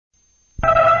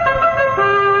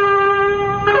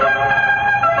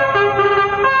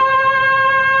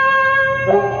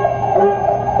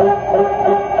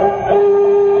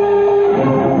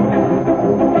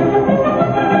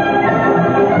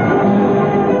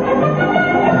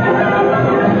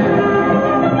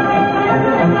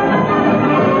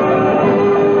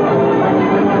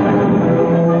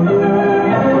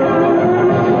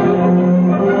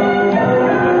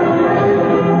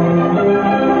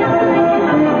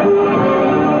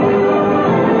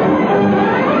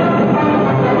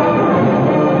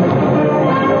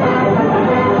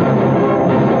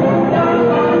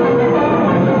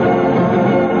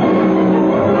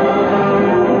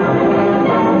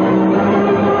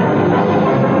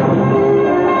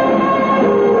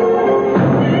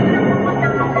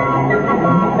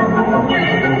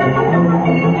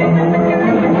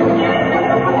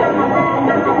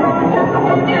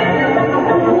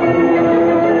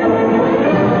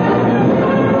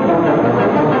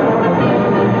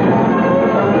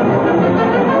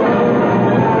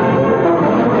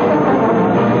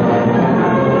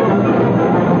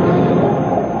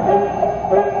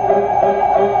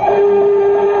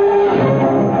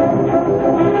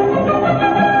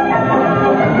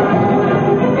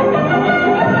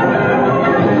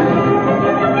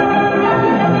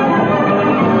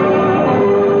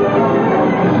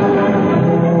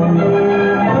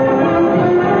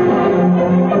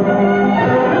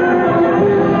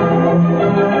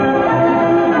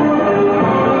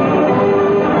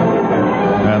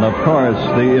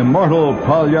the immortal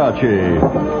Pagliacci.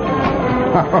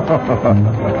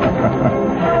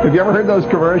 Have you ever heard those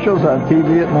commercials on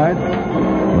TV at night?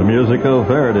 The music of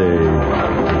Verdi,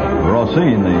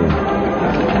 Rossini,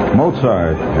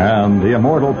 Mozart, and the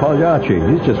immortal Pagliacci.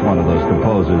 He's just one of those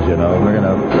composers, you know. We're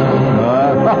gonna...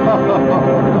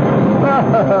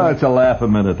 it's a laugh a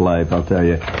minute life, I'll tell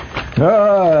you.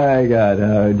 Oh, my God.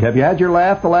 Have you had your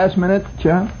laugh the last minute,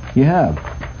 John? You have.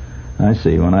 I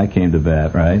see. When I came to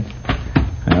bat, right?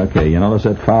 Okay, you notice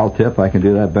that foul tip? I can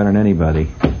do that better than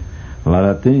anybody. Quick.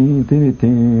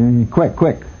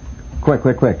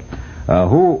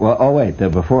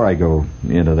 Before I go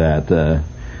into that,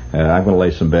 I'm going to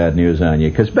lay some bad news on you.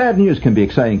 Because bad news can be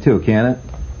exciting, too, can't it?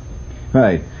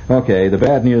 Right. Okay, the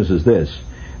bad news is this.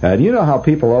 Do you know how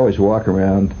people always walk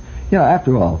around? You know,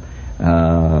 after all,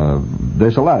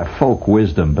 there's a lot of folk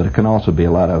wisdom, but it can also be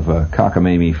a lot of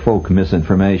cockamamie folk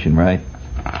misinformation, right?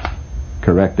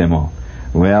 Correct them all.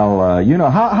 Well, you know,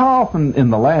 how often in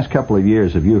the last couple of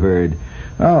years have you heard,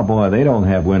 oh, boy, they don't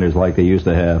have winters like they used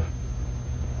to have?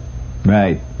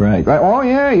 Right. Oh,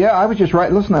 yeah. I was just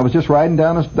riding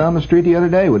down the street the other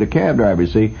day with a cab driver,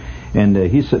 see? And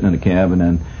he's sitting in the cab,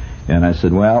 and I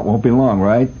said, well, it won't be long,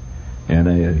 right?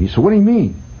 And he said, what do you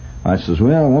mean? I says,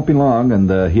 well, it won't be long. And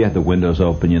he had the windows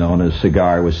open, you know, and his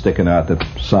cigar was sticking out the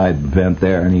side vent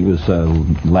there, and he was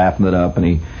laughing it up,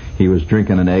 and he was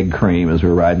drinking an egg cream as we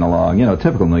were riding along. You know,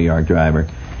 typical New York driver.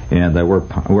 And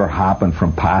we're hopping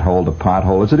from pothole to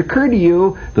pothole. Has it occurred to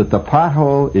you that the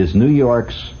pothole is New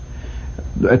York's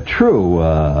true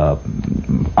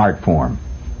art form?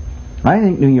 I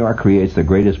think New York creates the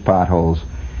greatest potholes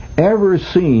ever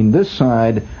seen this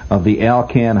side of the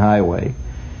Alcan Highway.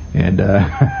 And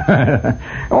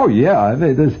oh yeah,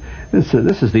 this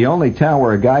is the only town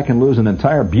where a guy can lose an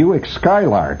entire Buick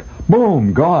Skylark.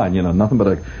 Boom, gone. You know, nothing but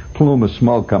a plume of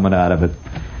smoke coming out of it.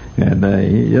 And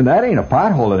that ain't a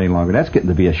pothole any longer. That's getting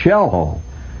to be a shell hole.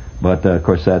 But of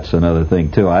course, that's another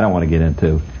thing too. I don't want to get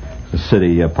into the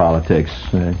city politics.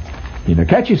 You know,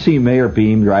 can't you see Mayor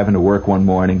Beam driving to work one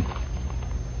morning?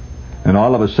 And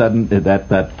all of a sudden,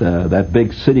 that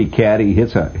big city caddy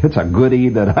hits a goodie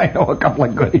that I know a couple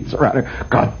of goodies around her.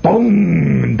 God,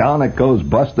 boom! And down it goes,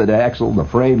 busted axle. The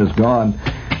frame is gone.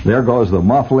 There goes the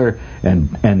muffler,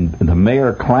 and the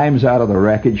mayor climbs out of the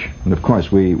wreckage. And of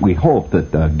course, we hope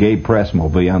that Gabe Pressman will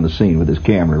be on the scene with his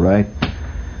camera, right?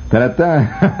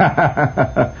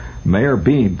 Mayor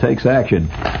Beam takes action.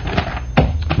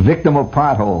 Victim of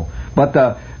pothole. But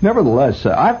nevertheless,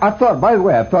 I've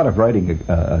thought of writing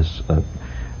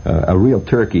a real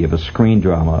turkey of a screen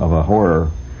drama of a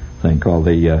horror thing called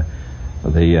I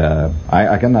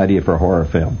got an idea for a horror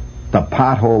film. The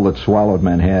Pothole That Swallowed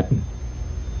Manhattan.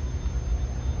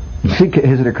 See,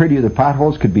 has it occurred to you that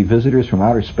potholes could be visitors from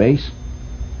outer space?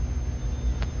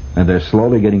 And they're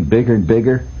slowly getting bigger and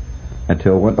bigger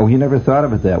until you never thought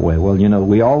of it that way. Well, you know,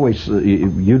 we always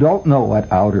you don't know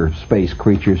what outer space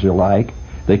creatures are like.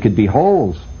 They could be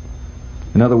holes.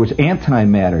 In other words,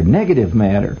 antimatter, negative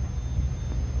matter.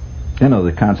 You know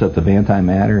the concept of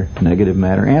antimatter, negative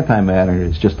matter. Antimatter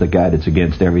is just a guy that's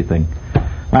against everything.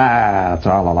 It's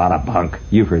all a lot of bunk.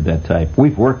 You've heard that type.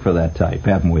 We've worked for that type,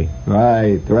 haven't we?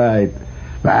 Right.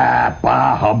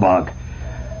 Bah humbug.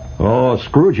 Oh,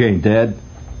 Scrooge ain't dead.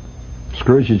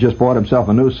 Scrooge has just bought himself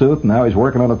a new suit, and now he's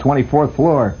working on the 24th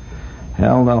floor.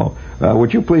 Hell no.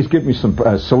 Would you please give me some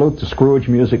salute to Scrooge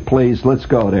music, please? Let's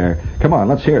go there. Come on,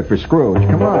 let's hear it for Scrooge.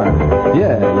 Come on.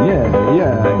 Yeah.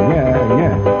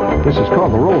 This is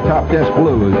called the Roll Top Desk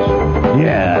Blues.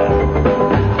 Yeah.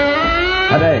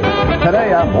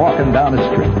 Today I'm walking down the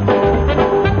street,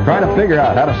 trying to figure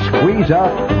out how to squeeze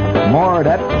out more of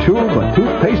that tube of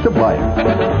toothpaste of life.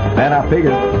 And I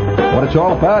figured what it's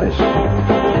all about is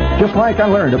just like I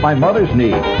learned at my mother's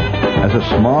knee as a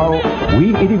small,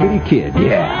 wee, itty-bitty kid.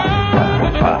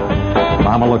 Yeah.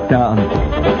 Mama looked down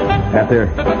after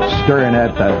stirring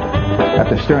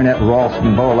that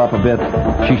Ralston bowl up a bit.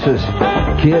 She says,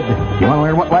 "Kid, you want to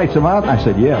learn what life's about?" I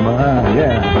said, "Yeah, Ma,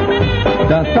 yeah."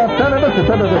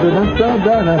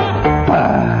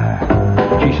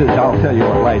 She says, "I'll tell you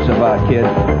what life's about, kid.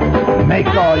 Make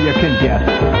all you can get.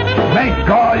 Make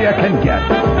all you can get.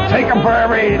 Take them for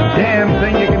every damn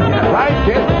thing you can get. Right,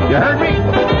 kid? You heard me?"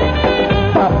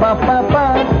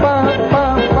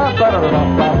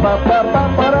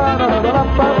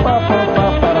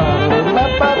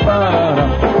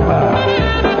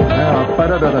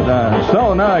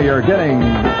 So now you're getting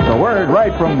the word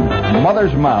right from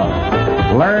Mother's mouth.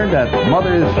 Learned at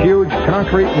Mother's huge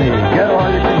concrete knee. Get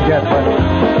all you can get, buddy.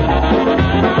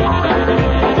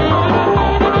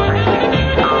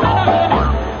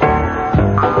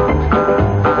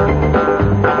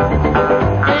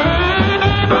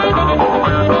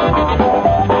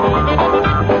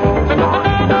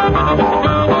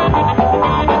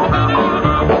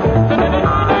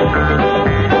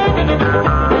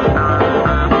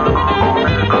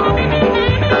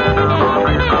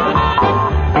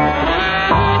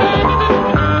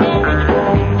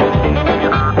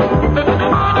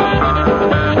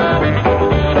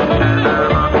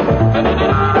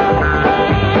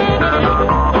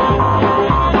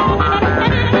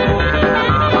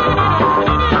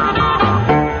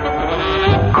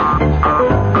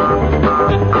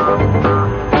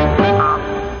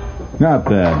 Not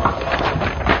bad.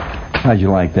 How'd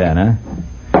you like that, huh?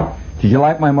 Did you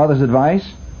like my mother's advice?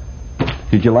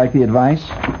 Did you like the advice?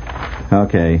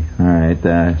 Okay, all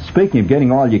right. Speaking of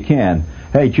getting all you can,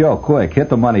 hey, Joe, quick, hit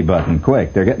the money button,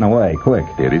 quick. They're getting away, quick.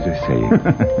 There is a saying,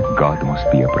 God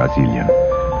must be a Brazilian.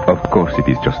 Of course it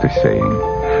is just a saying.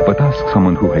 But ask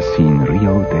someone who has seen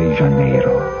Rio de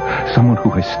Janeiro. Someone who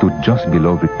has stood just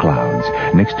below the clouds,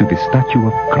 next to the statue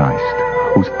of Christ,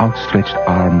 whose outstretched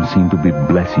arms seem to be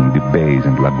blessing the bays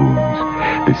and lagoons,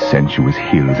 the sensuous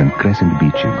hills and crescent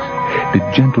beaches, the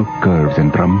gentle curves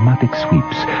and dramatic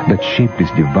sweeps that shape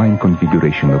this divine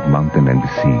configuration of mountain and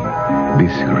sea.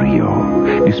 This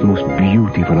Rio, this most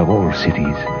beautiful of all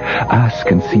cities. Ask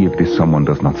and see if this someone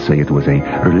does not say it was a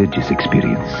religious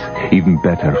experience. Even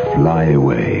better, fly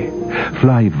away.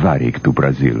 Fly Varig to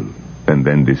Brazil, and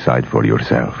then decide for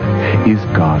yourself. Is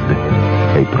God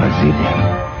a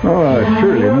Brazilian? Oh,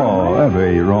 surely, Mo,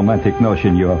 every romantic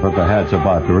notion you have ever had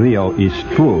about Rio is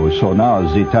true. So now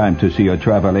is the time to see your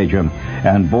travel agent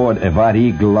and board a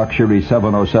Varig Luxury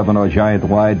 7070 giant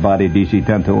wide-body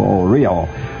DC-1020 Rio.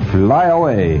 Fly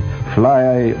away.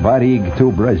 Fly Varig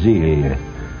to Brazil.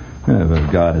 Oh, but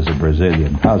God is a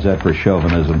Brazilian. How's that for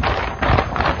chauvinism?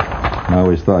 I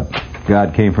always thought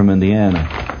God came from Indiana.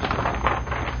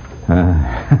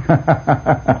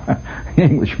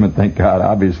 Englishman, thank God,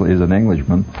 obviously is an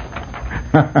Englishman.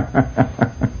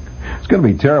 It's going to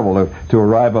be terrible to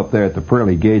arrive up there at the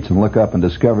pearly gates and look up and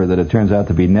discover that it turns out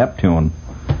to be Neptune.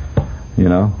 You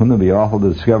know, wouldn't it be awful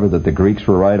to discover that the Greeks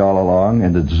were right all along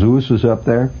and that Zeus is up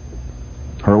there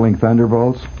hurling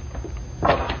thunderbolts?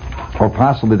 Or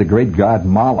possibly the great god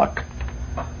Moloch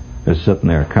is sitting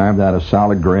there carved out of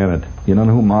solid granite. You don't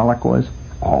know who Moloch was?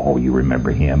 Oh, you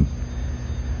remember him.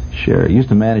 Sure, he used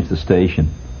to manage the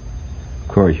station. Of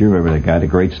course, you remember that guy, the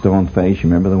great stone face. You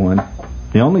remember the one?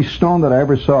 The only stone that I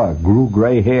ever saw grew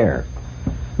gray hair.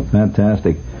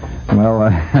 Fantastic. Well,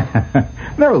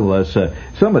 nevertheless,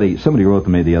 somebody wrote to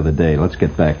me the other day. Let's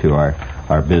get back to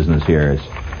our business here,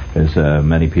 as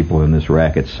many people in this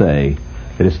racket say.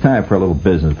 It is time for a little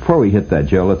business. Before we hit that,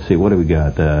 Joe, let's see, what do we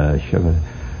got?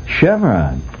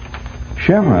 Chevron.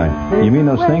 Chevron. You mean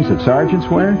those things that sergeants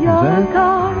wear? Is that it?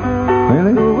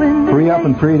 Really? Free up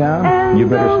and free down? You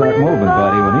better start moving,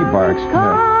 buddy, when he barks.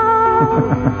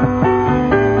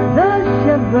 The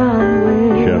Chevron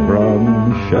way. Chevron.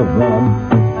 Chevron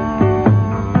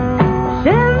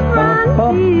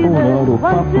dealers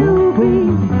want to be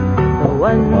the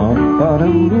ones who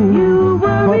keep you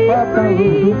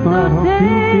worry-free.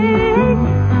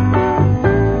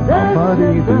 So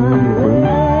take the Chevron way.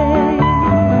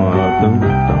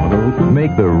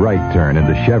 Make the right turn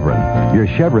into Chevron. Your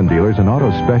Chevron dealer's an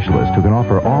auto specialist who can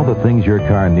offer all the things your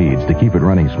car needs to keep it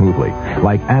running smoothly,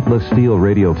 like Atlas steel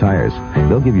radial tires.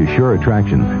 They'll give you surer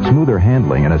traction, smoother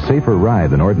handling, and a safer ride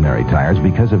than ordinary tires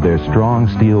because of their strong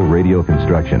steel radial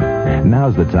construction.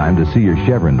 Now's the time to see your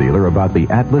Chevron dealer about the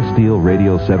Atlas steel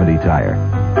radial 70 tire.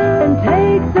 And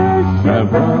take the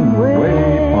Chevron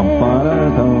way.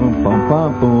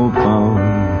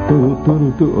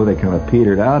 Oh, they kind of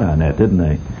petered out on that, didn't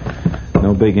they?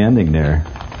 No big ending there.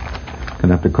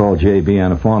 Gonna have to call JB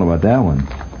on the phone about that one.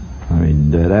 I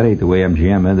mean, that ain't the way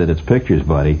MGM ended its pictures,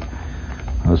 buddy.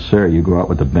 Oh, sir, you go out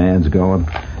with the bands going.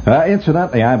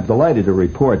 Incidentally, I'm delighted to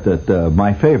report that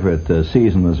my favorite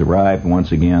season has arrived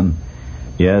once again.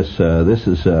 Yes, this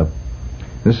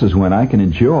is when I can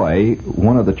enjoy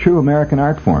one of the true American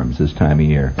art forms this time of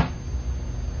year.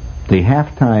 The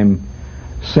halftime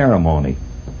ceremony.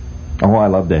 Oh, I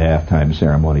love the halftime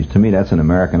ceremonies. To me, that's an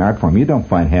American art form. You don't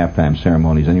find halftime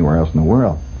ceremonies anywhere else in the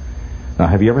world. Now,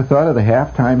 have you ever thought of the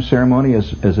halftime ceremony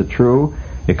as a true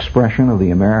expression of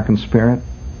the American spirit?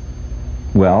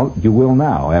 Well, you will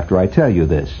now, after I tell you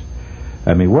this.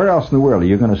 I mean, where else in the world are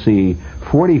you going to see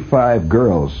 45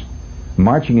 girls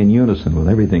marching in unison with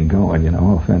everything going, you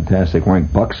know? Oh, fantastic. Wearing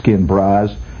buckskin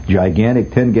bras,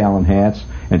 gigantic 10-gallon hats,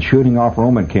 and shooting off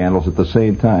Roman candles at the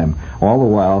same time, all the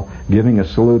while giving a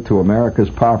salute to America's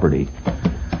poverty,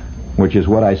 which is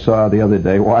what I saw the other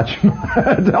day watching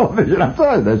television. I'm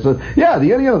sorry,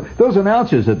 those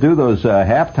announcers that do those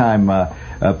halftime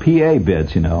PA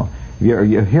bits, you know,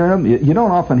 you hear them. You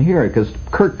don't often hear it because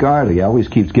Kurt Godley always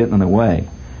keeps getting in the way.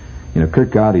 You know,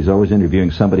 Kurt Godley's always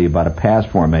interviewing somebody about a pass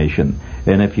formation,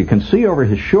 and if you can see over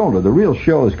his shoulder, the real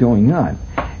show is going on.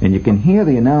 And you can hear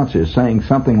the announcers saying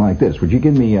something like this. Would you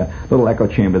give me a little echo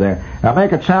chamber there? I'll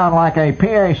make it sound like a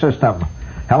PA system.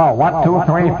 Hello, 1, 2,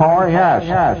 3, 4,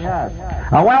 yes.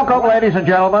 Welcome, ladies and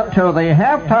gentlemen, to the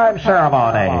halftime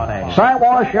ceremony.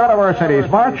 Siwash University's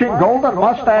Marching Golden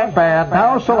Mustang Band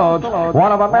now salutes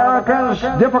one of America's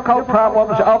difficult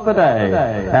problems of the day.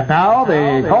 And now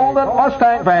the Golden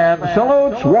Mustang Band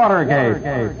salutes Watergate.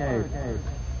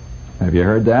 Have you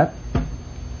heard that?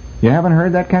 You haven't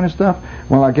heard that kind of stuff?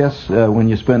 Well, I guess when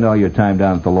you spend all your time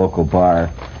down at the local bar,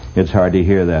 it's hard to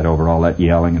hear that over all that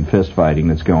yelling and fist fighting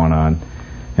that's going on.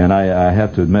 And I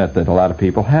have to admit that a lot of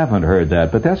people haven't heard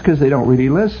that, but that's because they don't really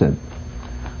listen.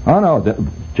 Oh, no,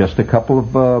 just a couple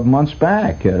of months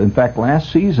back. In fact,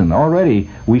 last season already,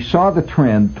 we saw the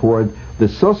trend toward the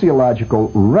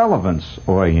sociological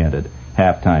relevance-oriented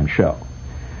halftime show.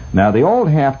 Now, the old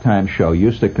halftime show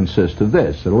used to consist of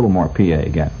this, a little more PA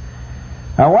again.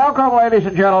 Welcome, ladies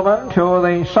and gentlemen, to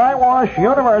the Siwash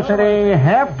University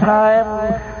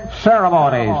halftime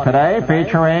ceremonies today,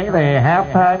 featuring the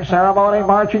halftime ceremony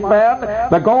marching band,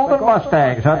 the Golden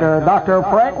Mustangs, under Dr.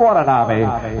 Frank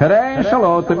Watanabe. Today,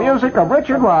 salute the music of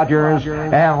Richard Rodgers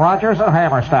and Rodgers and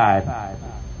Hammerstein.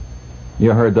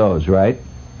 You heard those, right?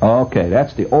 Okay,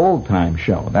 that's the old-time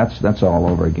show. That's all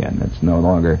over again. It's no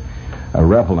longer a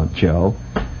relevant show.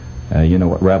 You know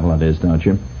what relevant is, don't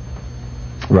you?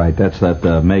 Right, that's that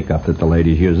makeup that the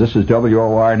ladies use. This is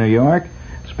WOR New York,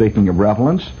 speaking of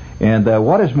relevance. And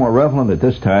what is more relevant at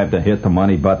this time to hit the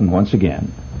money button once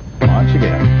again? Once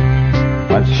again.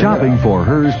 Shopping for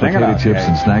Hers potato chips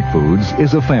and snack foods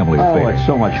is a family affair. It's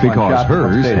so much fun. Because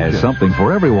Hers has something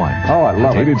for everyone. Oh, I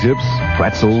love potato chips,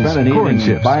 pretzels, corn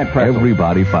chips.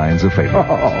 Everybody finds a favorite.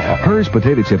 Hers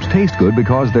potato chips taste good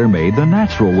because they're made the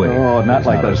natural way. Oh, not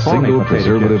like a those single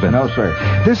preservative in it. No, sir.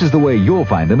 This is the way you'll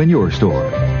find them in your store.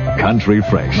 Country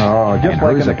fresh. Oh, just and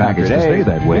like Hers in the are packaged country. to stay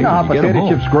that way. You know how when you get them potato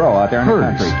home. chips grow out there in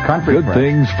Hers, the country. Country good fresh.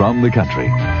 things from the country.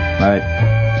 Right.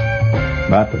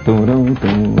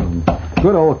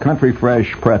 Good old country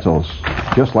fresh pretzels,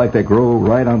 just like they grow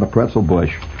right on the pretzel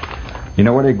bush. You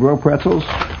know where they grow pretzels?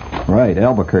 Right,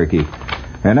 Albuquerque.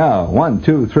 And now, 1,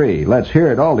 2, 3, let's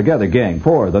hear it all together, gang,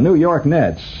 for the New York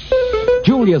Nets.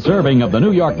 Julius Erving of the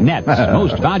New York Nets,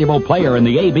 most valuable player in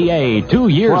the ABA 2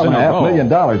 years in a row. $12.5 million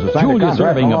to sign Julius a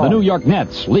contract. Erving of the New York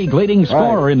Nets, league-leading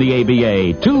scorer in the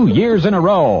ABA 2 years in a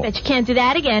row. Bet you can't do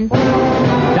that again.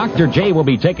 Dr. J will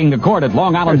be taking the court at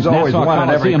Long Island's There's always Nassau one in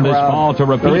every Coliseum this crowd. fall to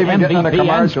repeat They're even getting on the MVP and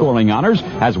commercial. scoring honors,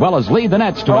 as well as lead the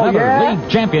Nets to another league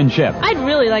championship. I'd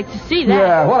really like to see that.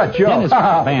 Yeah, what a joke. Dennis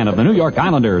Potvin of the New York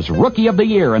Islanders, Rookie of the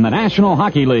Year in the National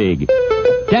Hockey League.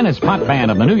 Dennis Potvin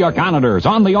of the New York Islanders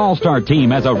on the All-Star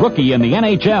team as a rookie in the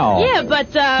NHL. Yeah,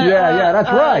 but, Yeah, that's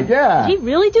right, yeah. Did he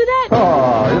really do that?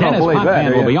 Oh, you don't Dennis believe that, Potvin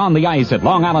do will you? be on the ice at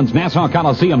Long Island's Nassau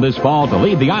Coliseum this fall to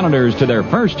lead the Islanders to their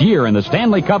first year in the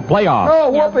Stanley Cup playoffs.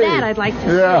 Oh, Now whoopee. that I'd like to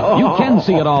see. Yeah. You can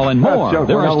see it all and more. Joke,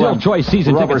 There we're are gonna still win choice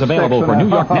season rubber tickets available sticks for and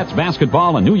New York Nets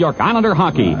basketball and New York Islander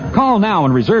hockey. Call now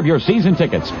and reserve your season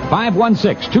tickets.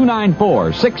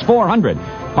 516-294-6400.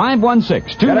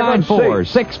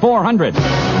 516-294-6400.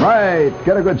 Right,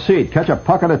 get a good seat. Catch a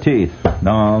puck in the teeth.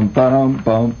 Dum, ba-dum,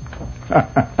 bum.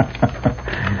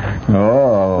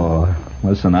 Oh,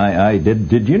 listen, I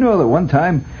did you know that one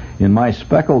time in my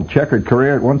speckled checkered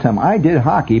career, at one time I did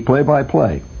hockey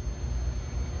play-by-play.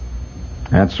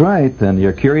 That's right, and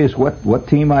you're curious what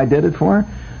team I did it for?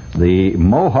 The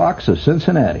Mohawks of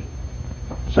Cincinnati.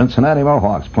 Cincinnati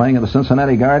Mohawks, playing in the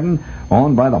Cincinnati Garden,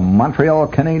 owned by the Montreal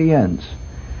Canadiens.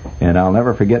 And I'll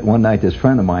never forget one night this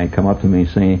friend of mine come up to me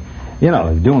saying, you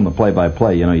know, doing the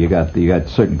play-by-play, you know, you got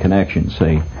certain connections,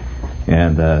 see.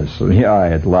 And so, yeah, I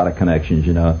had a lot of connections,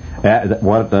 you know.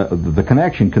 The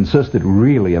connection consisted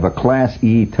really of a Class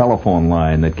E telephone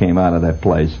line that came out of that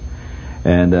place.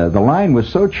 And the line was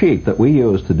so cheap that we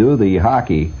used to do the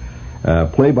hockey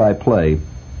play-by-play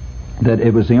that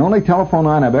it was the only telephone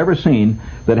line I've ever seen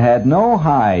that had no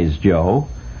highs, Joe.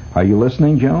 Are you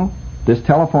listening, Joe? This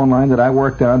telephone line that I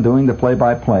worked on doing the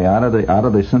play-by-play out of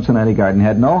the Cincinnati Garden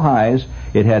had no highs,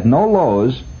 it had no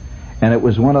lows, and it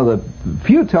was one of the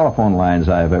few telephone lines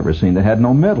I've ever seen that had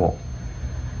no middle.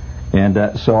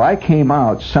 And so I came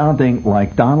out sounding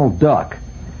like Donald Duck.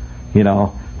 You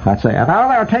know, I'd say, now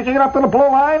they're taking it up to the blue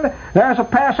line. There's a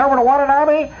pass over to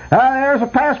Watanabe. There's a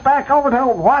pass back over to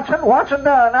Watson. Watson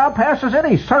now passes in.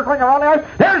 He's circling around the ice.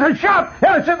 There's a shot,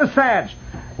 and it's in the stands.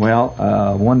 Well,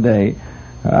 one day,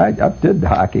 I did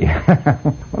hockey.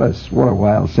 what a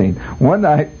wild scene. One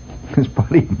night, this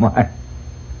buddy of mine,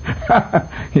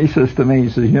 he says to me, he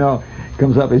says, you know,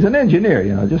 comes up, he's an engineer,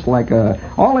 you know, just like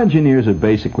all engineers are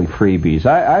basically freebies.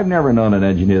 I've never known an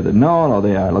engineer that, no,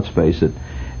 they are, let's face it.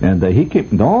 And he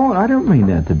kept, no, I don't mean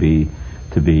that to be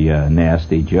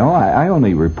nasty, Joe. I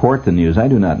only report the news. I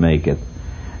do not make it.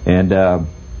 And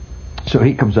So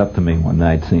he comes up to me one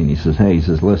night, and he says, "Hey," he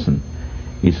says, "listen,"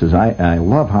 he says, I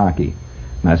love hockey."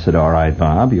 And I said, "All right,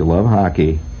 Bob, you love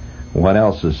hockey. What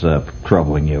else is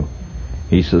troubling you?"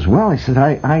 He says, "Well," he said,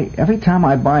 I every time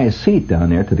I buy a seat down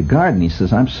there to the garden," he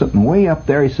says, "I'm sitting way up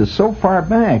there," he says, "so far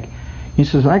back." He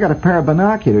says, "I got a pair of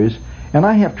binoculars, and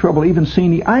I have trouble even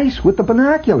seeing the ice with the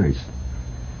binoculars."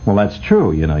 Well, that's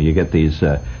true. You know, you get these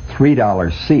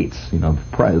 $3 seats. You know,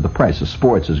 the price of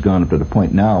sports has gone up to the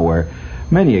point now where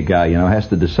many a guy, you know, has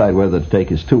to decide whether to take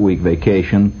his 2-week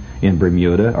vacation in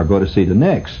Bermuda or go to see the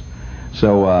Knicks.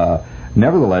 So,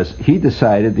 nevertheless, he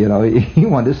decided, you know, he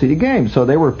wanted to see the game. So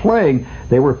they were playing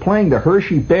the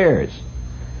Hershey Bears.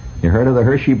 You heard of the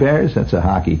Hershey Bears? That's a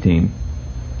hockey team.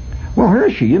 Well,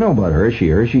 Hershey, you know about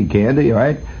Hershey candy,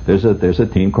 right? There's a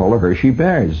team called the Hershey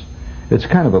Bears. It's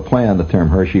kind of a play on the term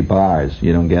Hershey bars.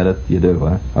 You don't get it? You do,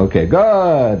 huh? Okay,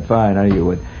 good, fine, I knew you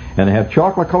would. And they have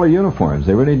chocolate-colored uniforms.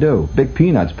 They really do. Big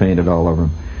peanuts painted all over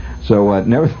them. So,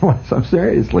 nevertheless, I'm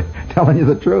seriously telling you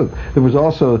the truth. There was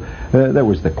also, there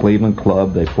was the Cleveland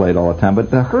Club. They played all the time. But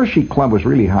the Hershey Club was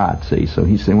really hot, see? So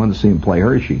he wanted to see him play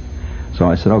Hershey. So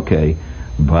I said, "Okay,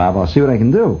 Bob, I'll see what I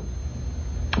can do."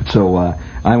 So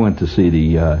I went to see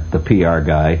the PR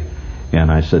guy. And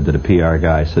I said to the PR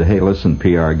guy, I said, "Hey, listen,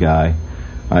 PR guy,"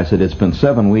 I said, "it's been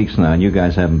 7 weeks now, and you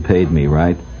guys haven't paid me,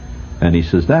 right?" And he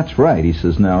says, "That's right." He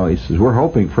says, "No," he says, "we're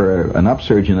hoping for an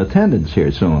upsurge in attendance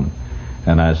here soon."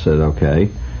 And I said, "Okay."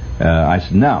 I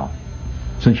said, "Now,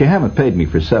 since you haven't paid me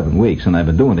for 7 weeks, and I've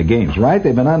been doing the games, right?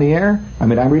 They've been on the air? I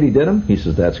mean, I really did them?" He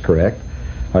says, "That's correct."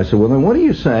 I said, "Well, then what do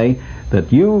you say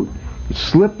that you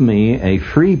slip me a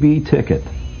freebie ticket?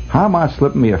 How about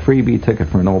slipping me a freebie ticket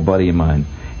for an old buddy of mine?"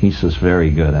 He says,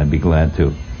 "Very good, I'd be glad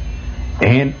to."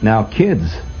 And now,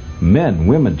 kids, men,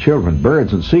 women, children,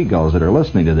 birds, and seagulls that are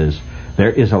listening to this, there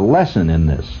is a lesson in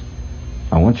this.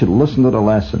 I want you to listen to the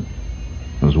lesson.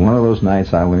 It was one of those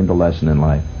nights I learned a lesson in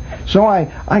life. So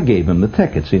I gave him the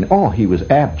tickets. And, he was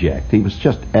abject. He was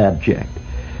just abject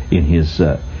in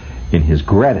his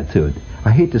gratitude. I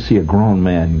hate to see a grown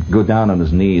man go down on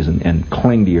his knees and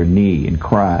cling to your knee and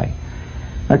cry.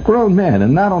 A grown man,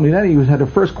 and not only that, he had a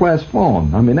first-class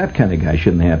phone. I mean, that kind of guy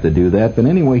shouldn't have to do that, but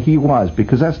anyway, he was,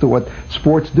 because that's what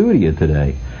sports do to you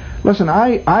today. Listen,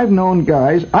 I've known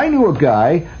guys. I knew a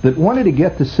guy that wanted to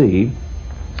get to see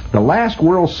the last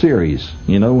World Series.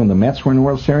 You know, when the Mets were in the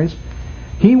World Series?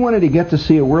 He wanted to get to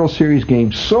see a World Series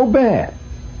game so bad,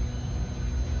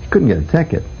 he couldn't get a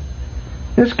ticket.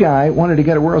 This guy wanted to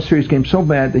get a World Series game so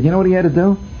bad that, you know what he had to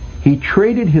do? He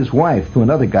traded his wife to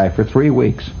another guy for 3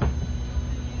 weeks.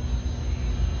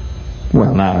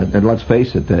 Well, now, let's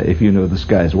face it, if you knew this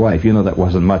guy's wife, you know that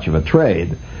wasn't much of a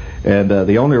trade. And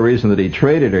the only reason that he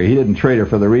traded her, he didn't trade her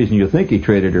for the reason you think he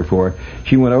traded her for.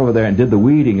 She went over there and did the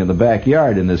weeding in the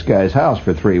backyard in this guy's house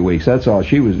for 3 weeks. That's all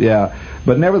she was, yeah.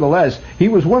 But nevertheless, he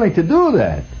was willing to do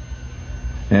that.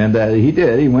 And he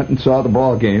did. He went and saw the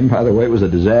ball game. By the way, it was a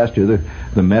disaster.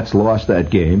 The Mets lost that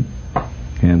game.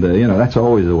 And, that's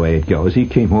always the way it goes. He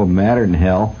came home madder than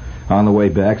hell. On the way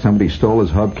back, somebody stole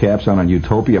his hubcaps on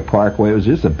Utopia Parkway. It was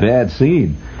just a bad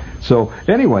scene. So,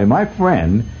 anyway, my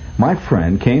friend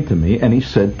came to me, and he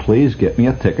said, "Please get me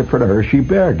a ticket for the Hershey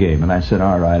Bear game." And I said,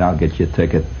 "All right, I'll get you a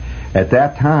ticket." At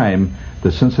that time,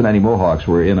 the Cincinnati Mohawks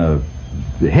were in a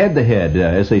head-to-head,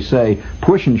 as they say,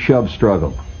 push and shove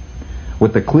struggle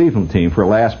with the Cleveland team for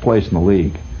last place in the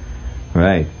league.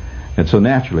 Right. And so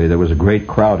naturally there was a great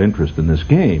crowd interest in this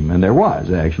game, and there was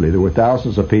actually. There were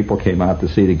thousands of people came out to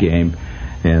see the game,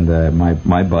 and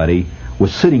my buddy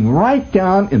was sitting right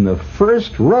down in the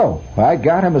first row. I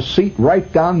got him a seat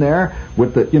right down there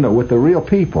with the real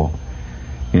people,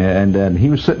 and he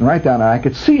was sitting right down there. I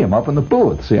could see him up in the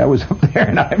booth. See, I was up there,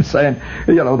 and I'm saying,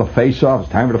 the face-off.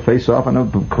 It's time for the face-off,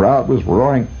 and the crowd was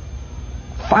roaring.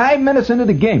 5 minutes into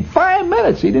the game. 5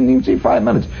 minutes. He didn't even see 5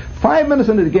 minutes. 5 minutes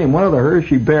into the game, one of the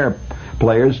Hershey Bear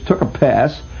players took a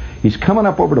pass. He's coming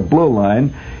up over the blue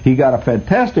line. He got a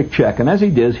fantastic check, and as he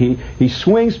does, he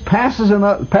swings, passes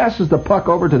the puck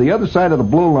over to the other side of the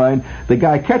blue line. The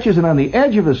guy catches it on the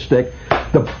edge of his stick.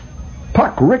 The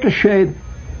puck ricocheted,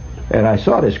 and I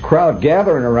saw this crowd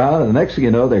gathering around, and the next thing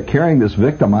you know, they're carrying this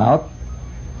victim out.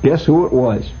 Guess who it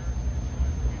was?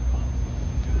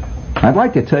 I'd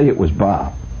like to tell you it was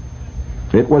Bob.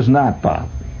 It was not Bob.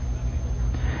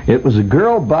 It was a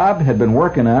girl Bob had been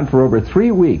working on for over 3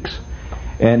 weeks,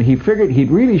 and he figured he'd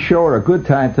really show her a good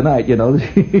time tonight. They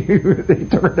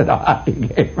turned it a hockey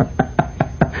game.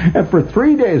 And for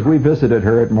 3 days we visited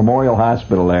her at Memorial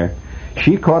Hospital there.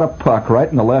 She caught a puck right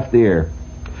in the left ear.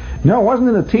 No, it wasn't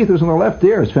in the teeth, it was in the left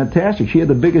ear. It was fantastic. She had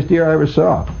the biggest ear I ever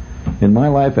saw in my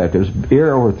life. It was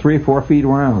ear over 3-4 feet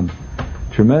round.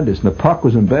 Tremendous. And the puck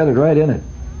was embedded right in it.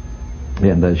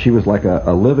 And she was like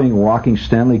a living, walking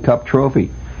Stanley Cup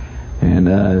trophy.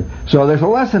 And so there's a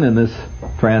lesson in this,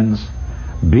 friends.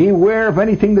 Beware of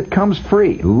anything that comes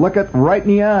free. Look it right in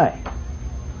the eye.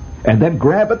 And then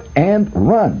grab it and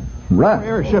run. Run.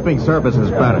 Air shipping service is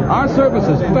better. Our service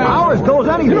is fast. Ours goes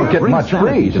anywhere. You don't get much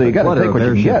free, so you got to take what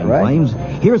you can get, right? Claims.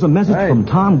 Here's a message from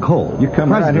Tom Cole, you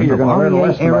come around here, you're going to learn a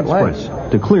lesson Air about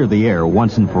Express, to clear the air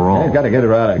once and for all. You've got to get it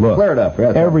right. Look, clear it up.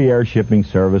 Every air shipping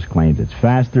service claims it's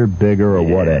faster, bigger, or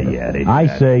whatever.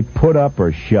 I say put up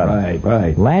or shut up.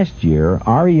 Right. Last year,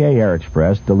 REA Air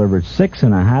Express delivered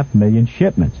 6.5 million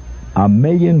shipments. 1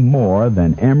 million more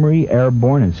than Emery,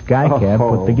 Airborne, and SkyCab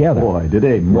put together. Boy, did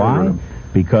they murder Why? them.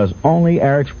 Because only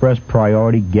Air Express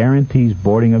Priority guarantees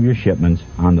boarding of your shipments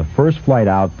on the first flight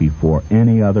out before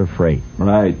any other freight.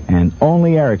 Right. And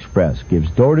only Air Express gives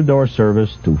door-to-door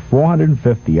service to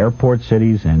 450 airport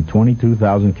cities and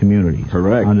 22,000 communities.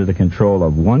 Correct. Under the control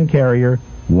of one carrier,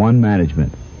 one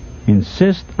management.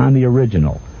 Insist on the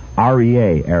original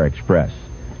REA Air Express.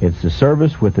 It's the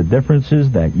service with the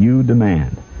differences that you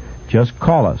demand. Just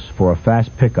call us for a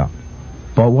fast pickup.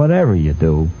 But whatever you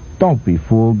do, don't be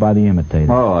fooled by the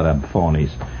imitators. Oh, them phonies.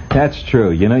 That's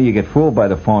true. You know, you get fooled by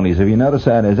the phonies. Have you noticed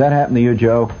that? Has that happened to you,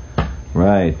 Joe?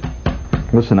 Right.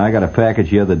 Listen, I got a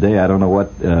package the other day. I don't know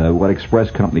what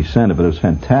express company sent it, but it was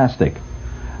fantastic.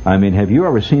 I mean, have you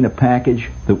ever seen a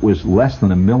package that was less than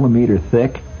 1 millimeter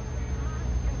thick?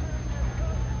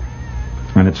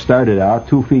 And it started out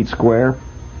 2 feet square.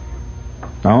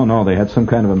 Oh, no, they had some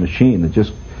kind of a machine that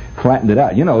just flattened it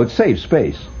out. You know, it saves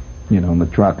space, you know, in the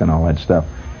truck and all that stuff.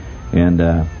 And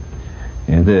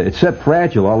it said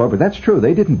fragile all over. That's true.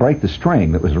 They didn't break the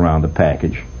string that was around the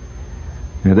package.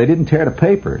 You know, they didn't tear the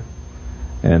paper.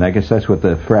 And I guess that's what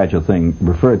the fragile thing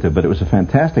referred to. But it was a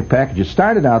fantastic package. It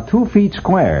started out 2 feet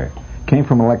square. Came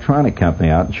from an electronic company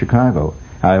out in Chicago.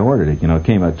 I ordered it. You know, it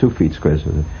came out 2 feet square.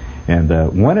 And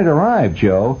when it arrived,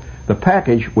 Joe, the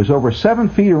package was over 7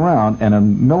 feet around and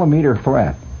 1 millimeter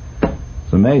flat.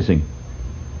 It's amazing.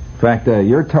 In fact,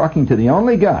 you're talking to the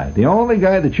only guy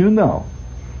that you know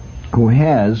who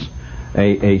has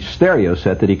a stereo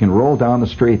set that he can roll down the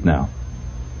street now.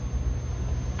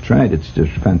 That's right. It's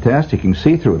just fantastic. You can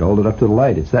see through it. Hold it up to the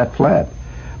light. It's that flat.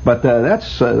 But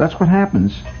that's what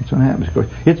happens. That's what happens. Of course,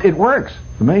 it works.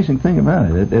 The amazing thing about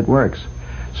it, it works.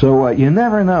 So you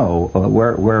never know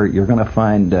where you're going to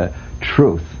find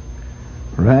truth,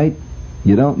 right?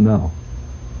 You don't know.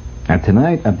 And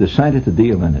tonight I've decided to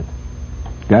deal in it.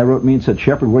 Guy wrote me and said,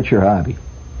 Shepard, what's your hobby?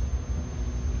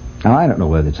 Now, I don't know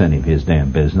whether it's any of his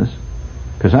damn business,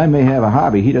 because I may have a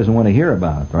hobby he doesn't want to hear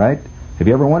about, right? Have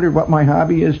you ever wondered what my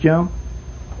hobby is, Joe?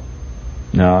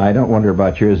 No, I don't wonder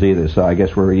about yours either, so I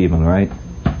guess we're even, right?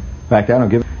 In fact, I don't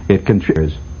give it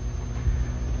contributes,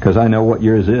 because I know what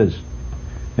yours is.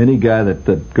 Any guy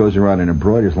that goes around and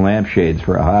embroiders lampshades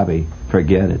for a hobby,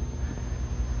 forget it.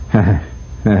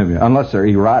 Unless they're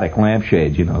erotic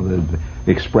lampshades, you know,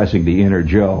 expressing the inner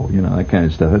Joe, you know, that kind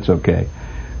of stuff. That's okay.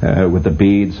 With the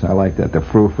beads, I like that. The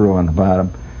frou-frou on the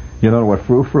bottom. You know what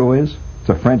frou-frou is? It's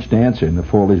a French dancer in the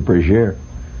Folies Bergère.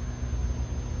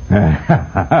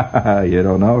 You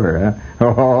don't know her,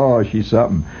 huh? Oh, she's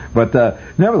something. But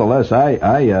nevertheless,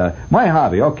 my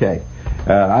hobby, okay.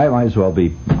 I might as well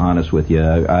be honest with you.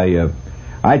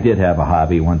 I did have a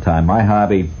hobby one time. My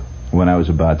hobby, when I was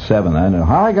about 7, I don't know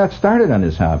how I got started on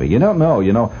this hobby. You don't know,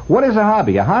 you know. What is a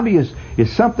hobby? A hobby is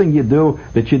something you do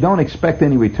that you don't expect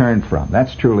any return from.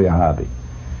 That's truly a hobby.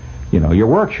 You know, your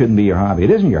work shouldn't be your hobby.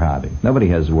 It isn't your hobby. Nobody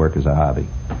has work as a hobby.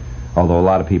 Although a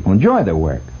lot of people enjoy their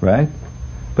work, right?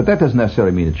 But that doesn't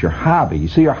necessarily mean it's your hobby. You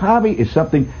see, your hobby is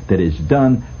something that is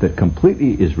done that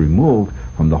completely is removed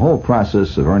from the whole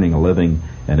process of earning a living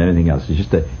and anything else. It's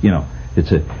just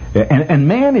and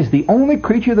man is the only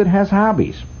creature that has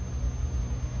hobbies.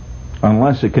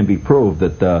 Unless it can be proved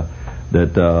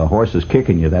that horse is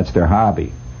kicking you, that's their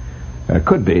hobby. It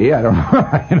could be. I don't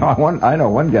know. You know, I know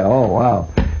one guy. Oh wow,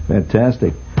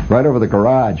 fantastic! Right over the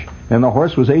garage, and the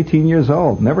horse was 18 years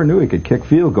old. Never knew he could kick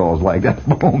field goals like that.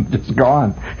 Boom, just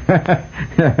gone.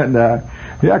 And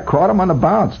yeah, caught him on the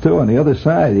bounce too on the other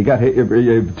side. He got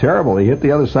hit terrible. He hit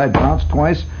the other side, bounced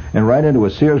twice, and right into a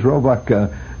Sears Roebuck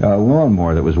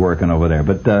lawnmower that was working over there.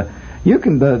 But you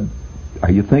can.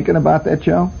 Are you thinking about that,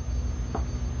 Joe?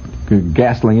 Good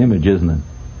ghastly image, isn't it?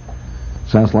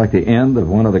 Sounds like the end of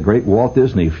one of the great Walt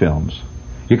Disney films.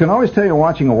 You can always tell you're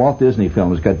watching a Walt Disney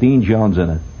film. It's got Dean Jones in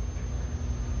it.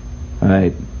 All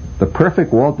right. The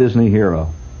perfect Walt Disney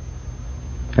hero.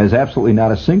 Has absolutely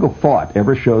not a single thought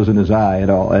ever shows in his eye at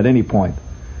all, at any point.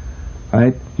 All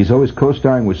right? He's always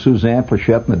co-starring with Suzanne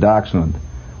Pleshette in The Dachshund,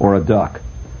 or a duck.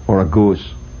 or a goose.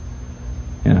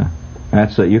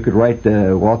 That's you could write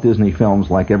Walt Disney films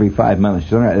like every 5 minutes.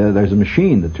 There's a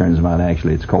machine that turns them out,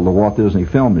 actually. It's called the Walt Disney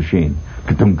Film Machine.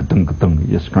 Ka-tung, ka-tung, ka-tung.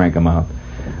 You just crank them out.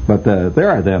 But there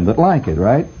are them that like it,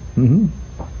 right? Mm-hmm.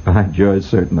 I enjoy it,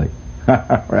 certainly.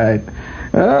 Right.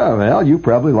 Oh, well, you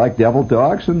probably like Devil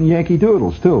Dogs and Yankee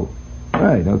Doodles, too.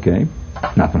 Right, okay.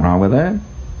 Nothing wrong with that.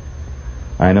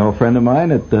 I know a friend of mine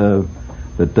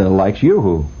that likes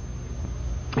Yoo-Hoo.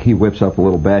 He whips up a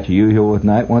little batch of Yoo-Hoo at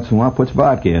night once in a while, puts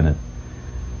vodka in it.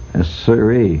 Yes,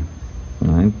 sirree.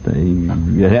 Right.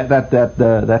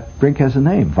 That drink has a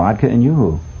name, vodka and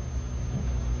Yoo-Hoo.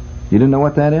 You didn't know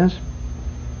what that is?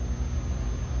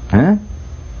 Huh?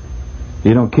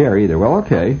 You don't care either. Well,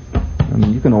 okay. I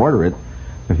mean, you can order it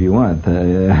if you want.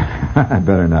 I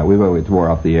better not. We've always wore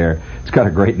off the air. It's got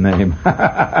a great name.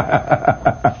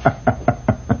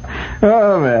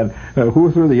 Oh, man.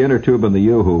 Who threw the inner tube in the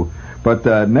Yoo-Hoo? But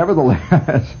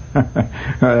nevertheless, my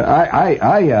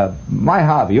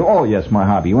hobby. Oh, yes, my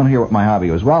hobby. You want to hear what my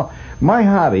hobby was? Well, my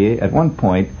hobby, at one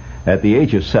point, at the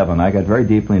age of 7, I got very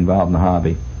deeply involved in the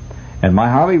hobby. And my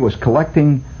hobby was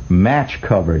collecting match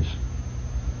covers.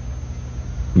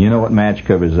 You know what match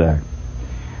covers are?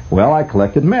 Well, I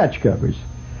collected match covers.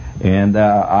 And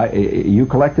you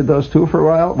collected those too for a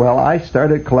while? Well, I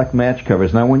started to collect match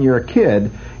covers. Now, when you're a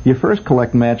kid, you first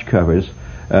collect match covers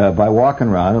by walking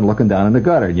around and looking down in the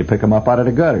gutter. And you pick them up out of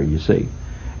the gutter, you see.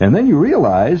 And then you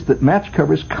realize that match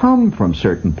covers come from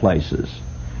certain places.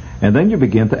 And then you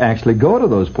begin to actually go to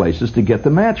those places to get the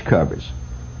match covers.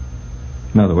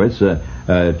 In other words,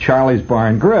 Charlie's Bar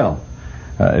and Grill.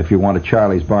 If you want a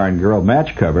Charlie's Bar and Grill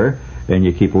match cover, and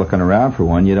you keep looking around for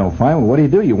one, you don't find one.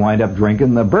 What do? You wind up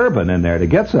drinking the bourbon in there to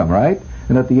get some, right?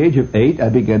 And at the age of 8, I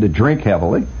began to drink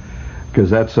heavily, because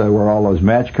that's where all those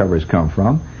match covers come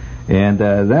from. And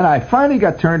then I finally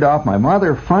got turned off. My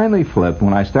mother finally flipped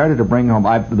when I started to bring home...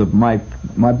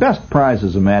 My best prize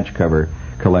as a match cover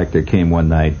collector came one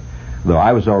night, though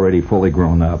I was already fully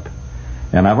grown up.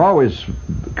 And I've always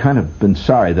kind of been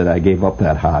sorry that I gave up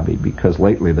that hobby, because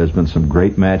lately there's been some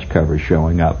great match covers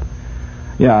showing up.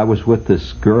 Yeah, I was with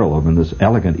this girl over in this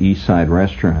elegant East Side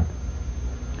restaurant.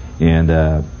 And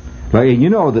you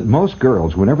know that most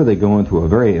girls, whenever they go into a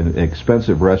very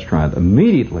expensive restaurant,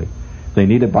 immediately they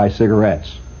need to buy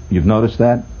cigarettes. You've noticed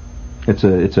that?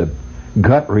 It's a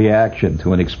gut reaction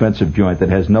to an expensive joint that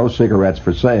has no cigarettes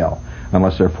for sale,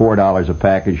 unless they're $4 a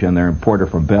package and they're imported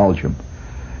from Belgium.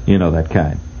 You know, that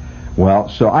kind. Well,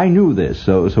 so I knew this.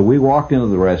 So we walked into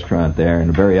the restaurant there in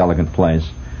a very elegant place.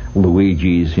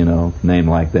 Luigi's, name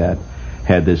like that.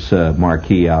 Had this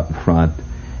marquee out in front.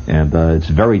 And it's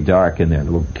very dark in there.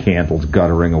 The little candles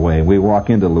guttering away. We walk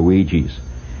into Luigi's.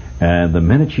 And the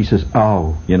minute she says,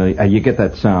 oh, you get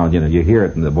that sound, you hear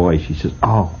it in the voice. She says,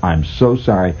 oh, I'm so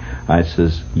sorry. I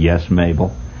says, yes,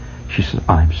 Mabel. She says,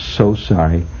 I'm so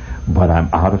sorry, but I'm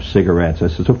out of cigarettes. I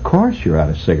says, of course you're out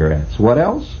of cigarettes. What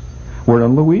else? We're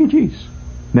in Luigi's.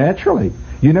 Naturally.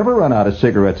 You never run out of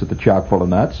cigarettes at the Chock full of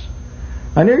Nuts.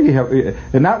 I know you have,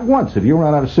 and not once have you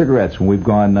run out of cigarettes when we've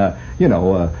gone,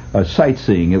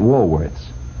 sightseeing at Woolworths.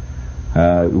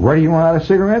 Where do you run out of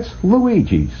cigarettes?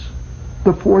 Luigi's.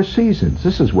 The Four Seasons.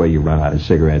 This is where you run out of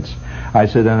cigarettes. I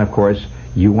said, then, of course,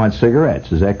 you want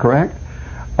cigarettes. Is that correct?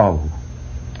 Oh,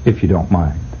 if you don't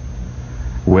mind.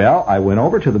 Well, I went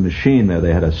over to the machine there.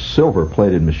 They had a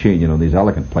silver-plated machine. These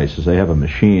elegant places, they have a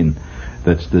machine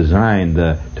that's designed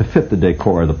to fit the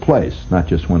decor of the place, not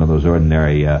just one of those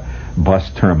ordinary bus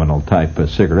terminal-type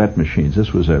cigarette machines.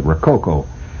 This was a Rococo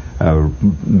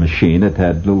machine. It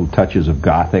had little touches of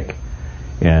Gothic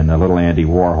and a little Andy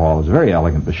Warhol. It was a very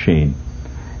elegant machine.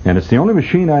 And it's the only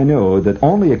machine I knew that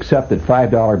only accepted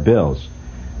 $5 bills.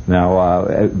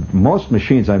 Now, most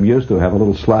machines I'm used to have a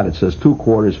little slot. It says 2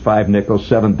 quarters, 5 nickels,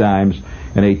 7 dimes,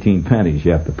 and 18 pennies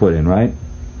you have to put in, right?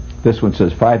 This one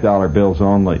says $5 bills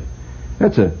only.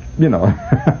 That's and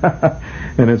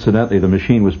incidentally, the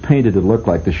machine was painted to look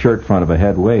like the shirt front of a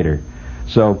head waiter.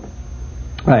 So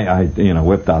I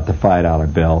whipped out the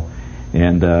 $5 bill,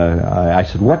 and I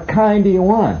said, what kind do you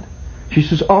want? She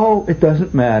says, oh, it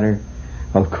doesn't matter.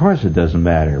 Well, of course it doesn't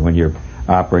matter when you're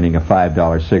operating a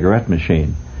 $5 cigarette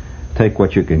machine. Take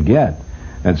what you can get.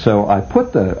 And so I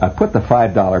put the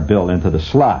 $5 bill into the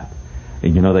slot.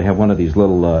 And they have one of these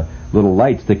little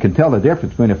lights that can tell the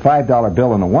difference between a $5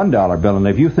 bill and a $1 bill. And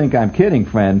if you think I'm kidding,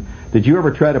 friend, did you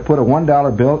ever try to put a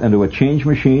 $1 bill into a change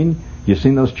machine? You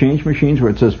seen those change machines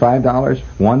where it says $5,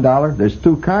 $1? There's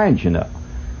 2 kinds,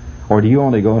 Or do you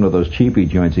only go into those cheapy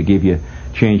joints that give you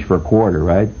change for a quarter,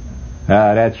 right?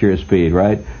 That's your speed,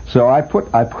 right? So I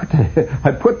put the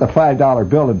 $5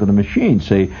 bill into the machine,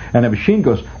 see, and the machine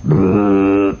goes,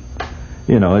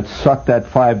 You know, it sucked that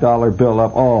 $5 bill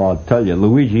up. Oh, I'll tell you,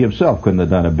 Luigi himself couldn't have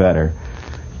done it better.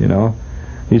 You know,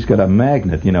 he's got a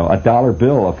magnet. You know, a $1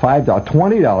 bill, a $5,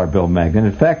 $20 bill magnet.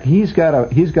 In fact, he's got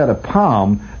a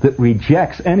palm that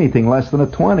rejects anything less than a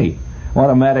 20.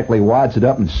 Automatically wads it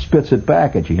up and spits it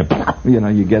back at you. You know,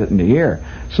 you get it in the ear.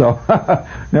 So,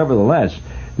 nevertheless,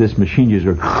 this machine just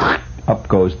up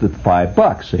goes the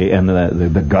 $5. See, and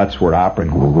the guts were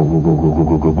operating.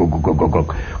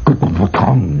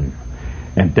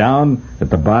 And down at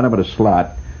the bottom of the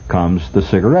slot comes the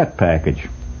cigarette package.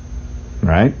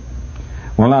 Right?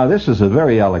 Well, now, this is a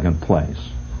very elegant place.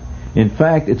 In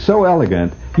fact, it's so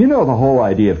elegant. You know the whole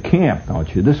idea of camp, don't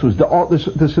you? This was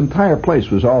this entire place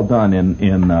was all done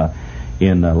in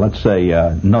let's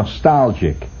say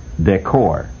nostalgic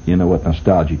decor. You know what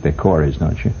nostalgic decor is,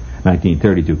 don't you?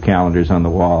 1932 calendars on the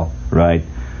wall, right?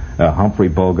 Humphrey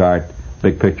Bogart,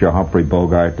 big picture of Humphrey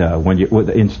Bogart.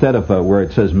 Instead of where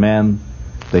it says men,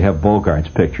 they have Bogart's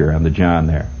picture on the John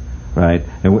there, right?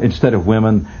 And instead of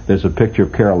women, there's a picture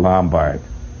of Carole Lombard.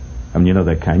 I mean, you know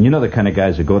the kind of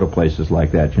guys that go to places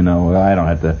like that. You know, I don't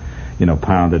have to,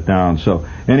 pound it down. So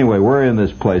anyway, we're in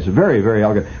this place, very, very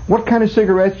elegant. What kind of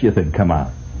cigarettes do you think come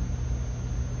out?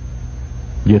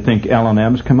 Do you think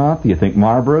L&M's come out? Do you think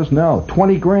Marlboros? No,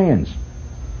 20 grands.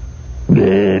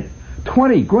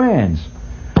 20 grands.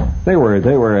 They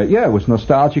were. Yeah, it was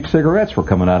nostalgic cigarettes were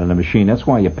coming out of the machine. That's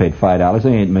why you paid $5. They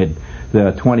ain't made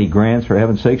the 20 grands for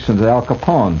heaven's sake since Al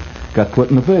Capone got put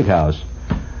in the big house.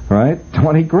 Right?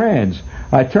 20 grands.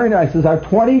 I turned to her, I says, are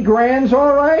 20 grands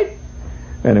all right?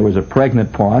 And there was a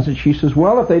pregnant pause, and she says,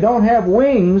 well, if they don't have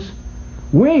wings.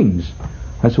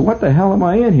 I said, what the hell am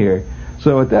I in here?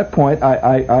 So at that point,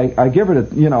 I give her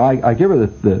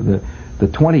the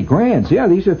 20 grands. Yeah,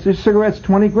 these cigarettes,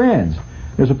 20 grands.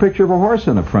 There's a picture of a horse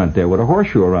in the front there with a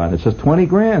horseshoe around it. It says 20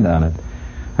 grand on it.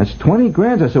 I said, 20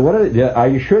 grands? I said, are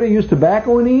you sure they use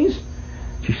tobacco in these?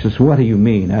 She says, what do you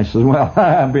mean? I said, well,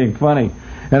 I'm being funny.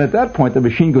 And at that point, the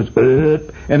machine goes,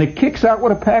 and it kicks out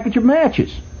with a package of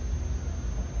matches.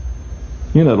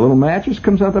 You know, the little matches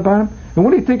comes out the bottom. And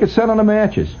what do you think it said on the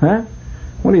matches, huh?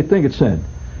 What do you think it said?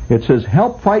 It says,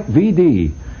 help fight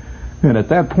VD. And at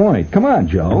that point, come on,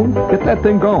 Joe, get that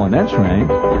thing going. That's right.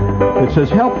 It says,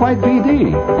 help fight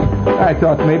VD. I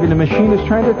thought maybe the machine is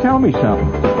trying to tell me something.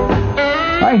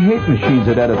 I hate machines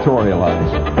that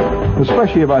editorialize,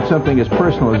 especially about something as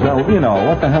personal as, what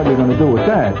the hell are we going to do with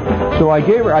that? So I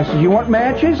said, you want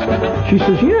matches? She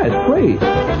says, yes, please.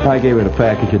 I gave her the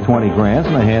package of 20 grands,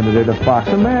 and I handed her the box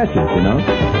of matches,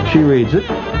 She reads it.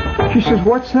 She says,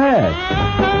 what's that?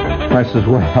 I says,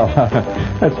 well,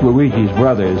 that's Luigi's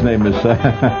brother. His name is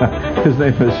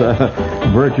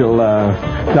Virgil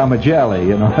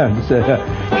Damagelli,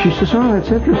 She says, oh, that's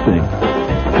interesting.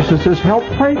 She says, help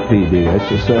fight VD. I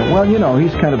says, well,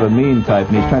 he's kind of a mean type,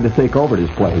 and he's trying to take over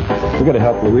this place. We've got to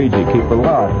help Luigi keep the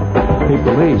law, keep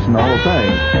the lease, and the whole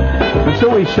thing. And so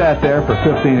we sat there for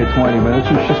 15 to 20 minutes,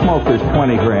 and she smoked this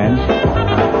 20 grands,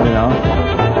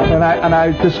 And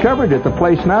I discovered that the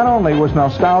place not only was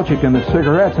nostalgic in its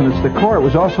cigarettes and its decor, it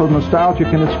was also nostalgic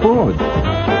in its food.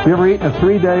 Have you ever eaten a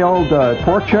 3-day-old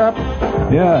pork chop?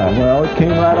 Yeah, well, it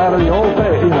came right out of the old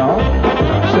day,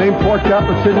 Same pork chop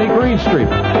that Sidney Greenstreet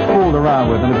fooled around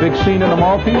with in a big scene in the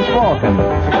Maltese Falcon.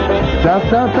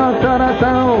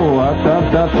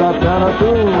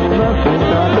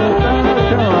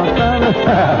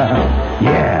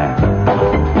 Yeah.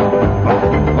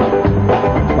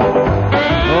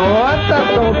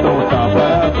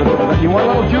 You want a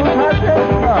little juice right there?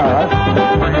 All right.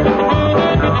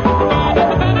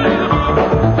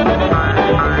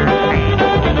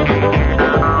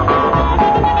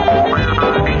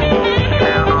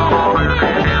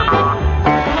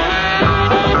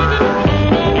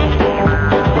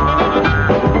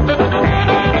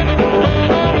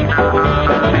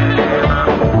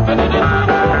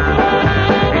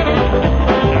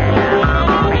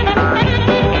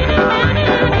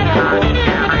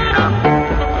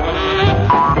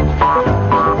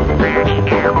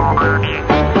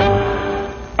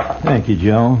 Thank you,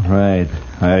 Joe. Right.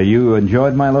 You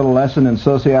enjoyed my little lesson in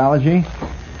sociology?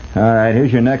 All right,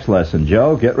 here's your next lesson.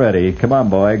 Joe, get ready. Come on,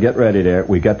 boy, get ready there.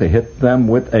 We got to hit them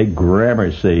with a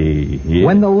Gramercy. Yeah.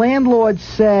 When the landlord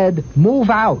said, move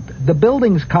out, the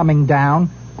building's coming down,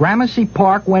 Gramercy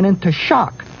Park went into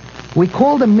shock. We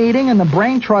called a meeting and the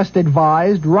Brain Trust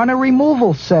advised, run a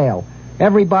removal sale.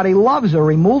 Everybody loves a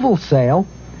removal sale.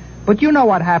 But you know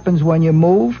what happens when you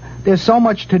move. There's so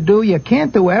much to do, you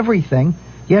can't do everything.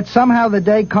 Yet somehow the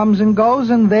day comes and goes,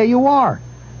 and there you are.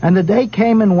 And the day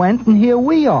came and went, and here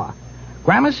we are.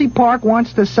 Gramercy Park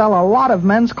wants to sell a lot of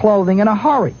men's clothing in a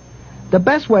hurry. The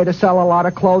best way to sell a lot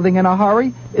of clothing in a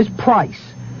hurry is price.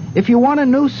 If you want a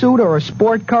new suit or a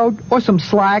sport coat or some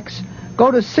slacks,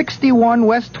 go to 61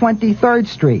 West 23rd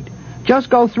Street. Just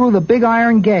go through the Big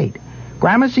Iron Gate.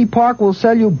 Gramercy Park will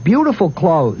sell you beautiful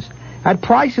clothes at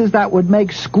prices that would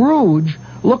make Scrooge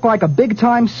look like a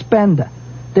big-time spender.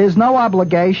 There's no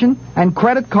obligation, and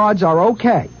credit cards are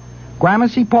okay.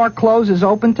 Gramercy Park closes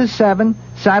open to 7,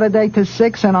 Saturday to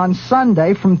 6, and on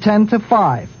Sunday from 10 to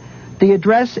 5. The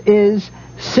address is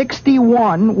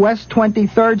 61 West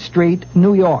 23rd Street,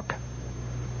 New York.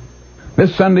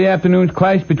 This Sunday afternoon's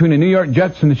clash between the New York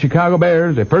Jets and the Chicago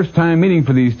Bears, a first-time meeting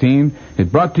for these teams, is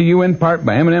brought to you in part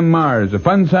by M&M Mars, the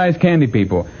fun-sized candy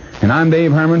people. And I'm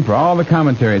Dave Herman for all the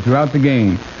commentary throughout the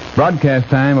game. Broadcast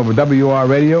time over WR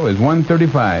Radio is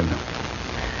 1:35.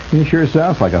 He sure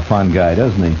sounds like a fun guy,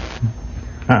 doesn't he?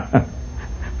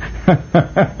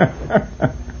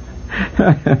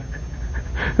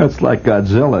 That's like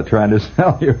Godzilla trying to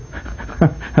sell you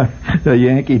the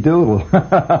Yankee Doodle.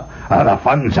 The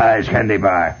fun-sized candy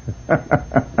bar.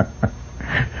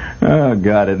 Oh,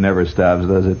 God, it never stops,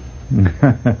 does it?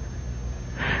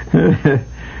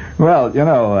 Well, you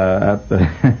know,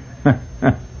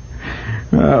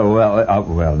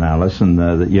 well, now listen,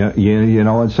 you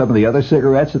know what some of the other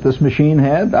cigarettes that this machine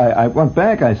had? I went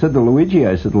back, I said to Luigi,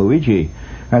 Luigi,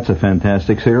 that's a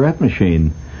fantastic cigarette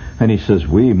machine. And he says,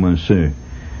 oui, monsieur.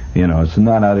 You know, it's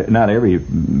not every,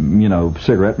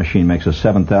 cigarette machine makes a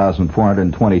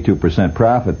 7,422%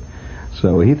 profit.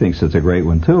 So he thinks it's a great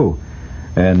one, too.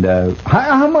 And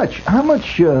how much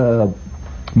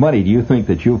money do you think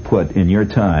that you've put in your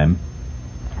time?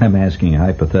 I'm asking a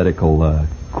hypothetical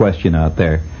question out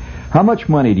there. How much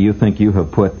money do you think you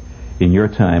have put in your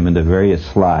time into various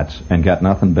slots and got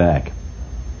nothing back?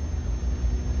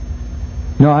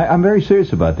 No, I'm very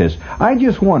serious about this. I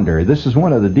just wonder, this is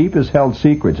one of the deepest held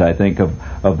secrets, I think,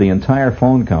 of the entire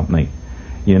phone company.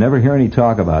 You never hear any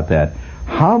talk about that.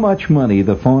 How much money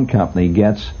the phone company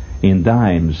gets in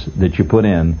dimes that you put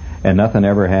in and nothing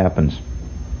ever happens.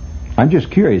 I'm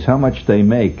just curious how much they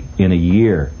make in a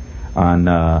year on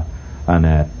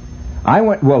that.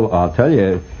 I'll tell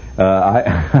you,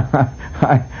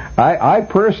 I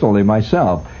personally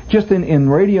myself, just in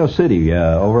Radio City,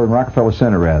 over in Rockefeller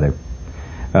Center rather,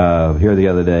 here the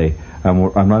other day, I'm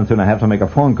running through and I have to make a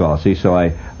phone call. See, so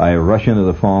I rush into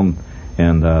the phone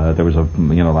and there was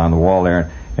on the wall there,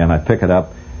 and I pick it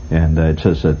up and it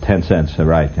says 10 cents,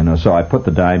 right? So I put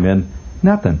the dime in,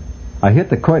 nothing. I hit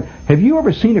the coin. Have you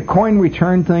ever seen a coin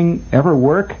return thing ever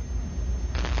work?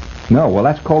 No. Well,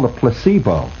 that's called a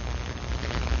placebo.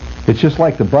 It's just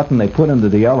like the button they put into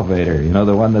the elevator.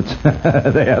 The one that's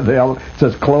it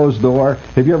says closed door.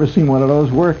 Have you ever seen one of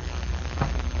those work?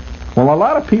 Well, a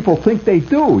lot of people think they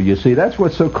do. You see, that's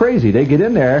what's so crazy. They get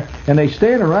in there and they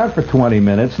stand around for 20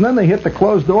 minutes, and then they hit the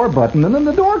closed door button, and then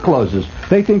the door closes.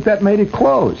 They think that made it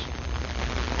close.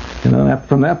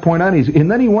 From that point on,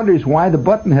 and then he wonders why the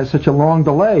button has such a long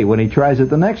delay when he tries it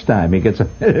the next time. He gets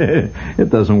it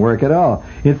doesn't work at all.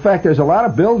 In fact, there's a lot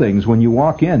of buildings when you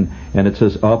walk in and it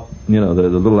says up, the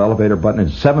little elevator button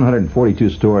is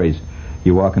 742 stories.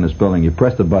 You walk in this building, you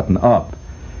press the button up,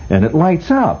 and it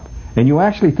lights up. And you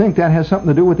actually think that has something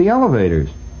to do with the elevators.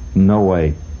 No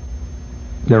way.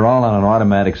 They're all on an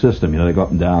automatic system. They go up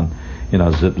and down,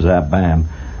 zip, zap, bam,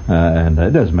 and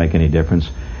it doesn't make any difference.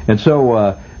 And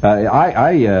so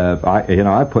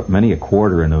I put many a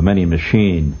quarter into many a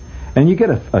machine, and you get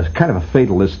a kind of a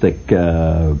fatalistic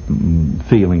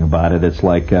feeling about it. It's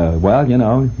like,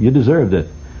 you deserved it.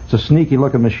 It's a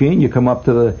sneaky-looking machine. You come up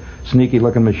to the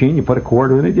sneaky-looking machine, you put a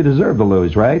quarter in it, you deserve to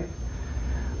lose, right?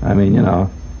 I mean,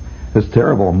 this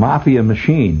terrible mafia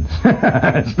machine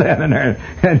standing there,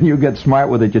 and you get smart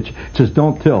with it. It says,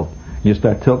 don't tilt. You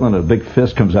start tilting, and a big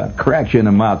fist comes out, cracks you in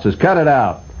the mouth, says, cut it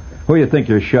out. Who do you think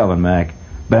you're shoving, Mac?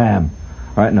 Bam.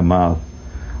 Right in the mouth.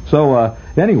 So,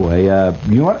 anyway,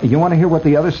 you want to hear what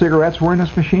the other cigarettes were in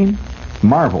this machine?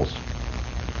 Marvels.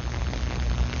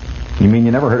 You mean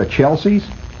you never heard of Chelsea's?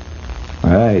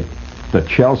 All right, the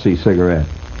Chelsea cigarette.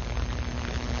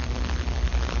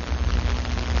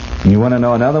 You want to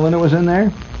know another one that was in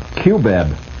there?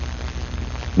 Q-Beb.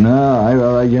 No,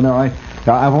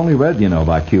 I've only read,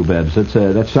 about Q-Bebs.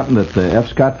 That's something that F.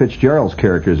 Scott Fitzgerald's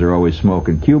characters are always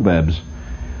smoking. Q-Bebs.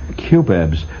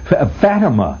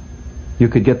 Fatima. You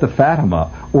could get the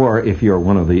Fatima. Or, if you're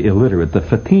one of the illiterate, the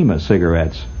Fatima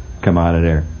cigarettes come out of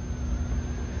there.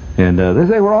 And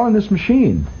they were all in this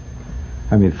machine.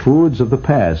 I mean, foods of the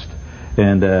past.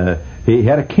 And he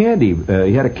had a candy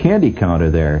counter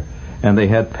there. And they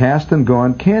had past and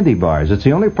gone candy bars. It's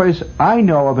the only place I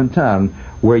know of in town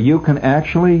where you can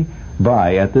actually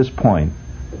buy, at this point,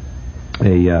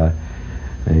 a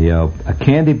A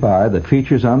candy bar that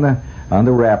features on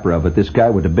the wrapper of it this guy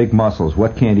with the big muscles.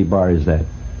 What candy bar is that?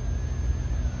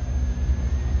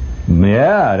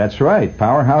 Yeah, that's right.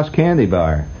 Powerhouse Candy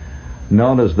Bar,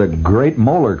 known as the Great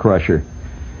Molar Crusher.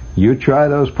 You try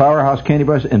those Powerhouse Candy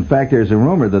Bars. In fact, there's a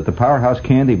rumor that the Powerhouse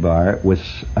Candy Bar was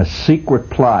a secret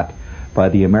plot by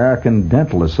the American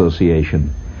Dental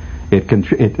Association.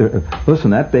 Listen,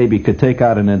 that baby could take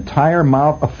out an entire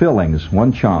mouth of fillings,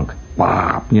 one chunk.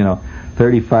 Wow,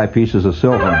 35 pieces of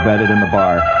silver embedded in the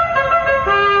bar.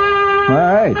 All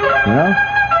right,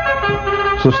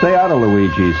 So stay out of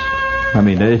Luigi's. I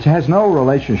mean, it has no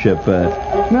relationship.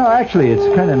 No, actually, it's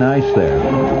kind of nice there.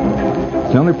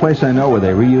 It's the only place I know where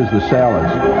they reuse the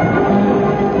salads.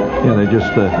 They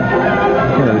just, they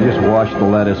just wash the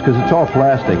lettuce because it's all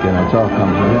plastic and it all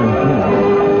comes in.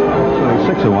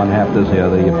 So 6 of one, half does the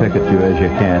other. You pick it through as you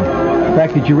can. In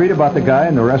fact, did you read about the guy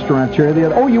in the restaurateur the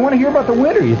other? Oh, you want to hear about the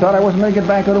winter? You thought I wasn't going to get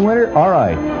back to the winter? All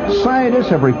right. Scientists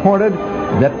have reported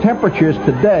that temperatures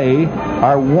today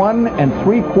are 1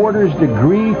 3/4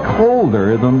 degree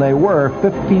colder than they were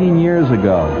 15 years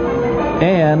ago.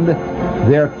 And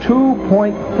they're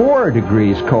 2.4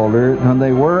 degrees colder than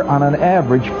they were on an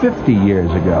average 50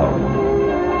 years ago.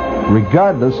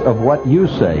 Regardless of what you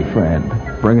say, friend.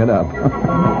 Bring it up.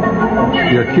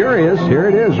 You're curious? Here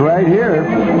it is right here.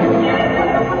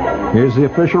 Here's the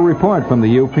official report from the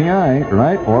UPI,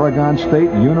 right? Oregon State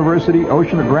University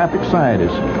Oceanographic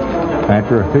Scientists.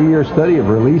 After a 3-year study, have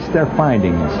released their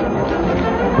findings.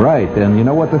 Right, and you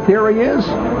know what the theory is?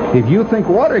 If you think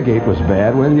Watergate was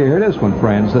bad, well, you hear this one,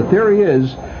 friends. The theory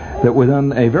is that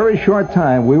within a very short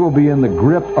time, we will be in the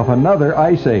grip of another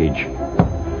ice age.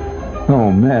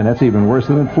 Oh, man, that's even worse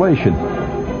than inflation.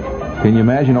 Can you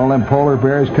imagine all them polar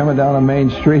bears coming down the main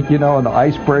street, and the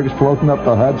icebergs floating up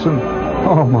the Hudson?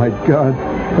 Oh, my God.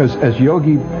 As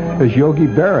Yogi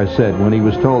Berra said when he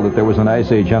was told that there was an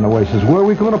ice age on the way, he says, where are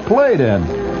we going to play then?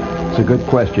 It's a good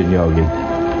question, Yogi.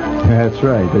 That's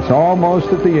right. It's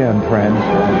almost at the end, friends.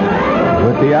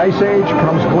 With the ice age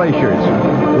comes glaciers.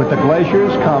 With the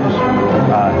glaciers comes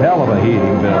a hell of a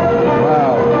heating bill.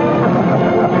 Wow.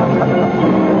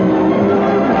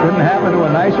 Couldn't happen to a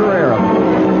nicer Arab.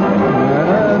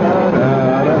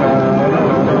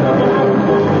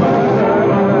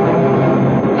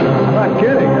 Not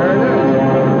kidding, heard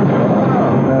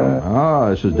it? Oh,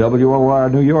 this is WOR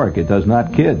New York. It does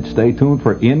not kid. Stay tuned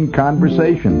for In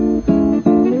Conversation.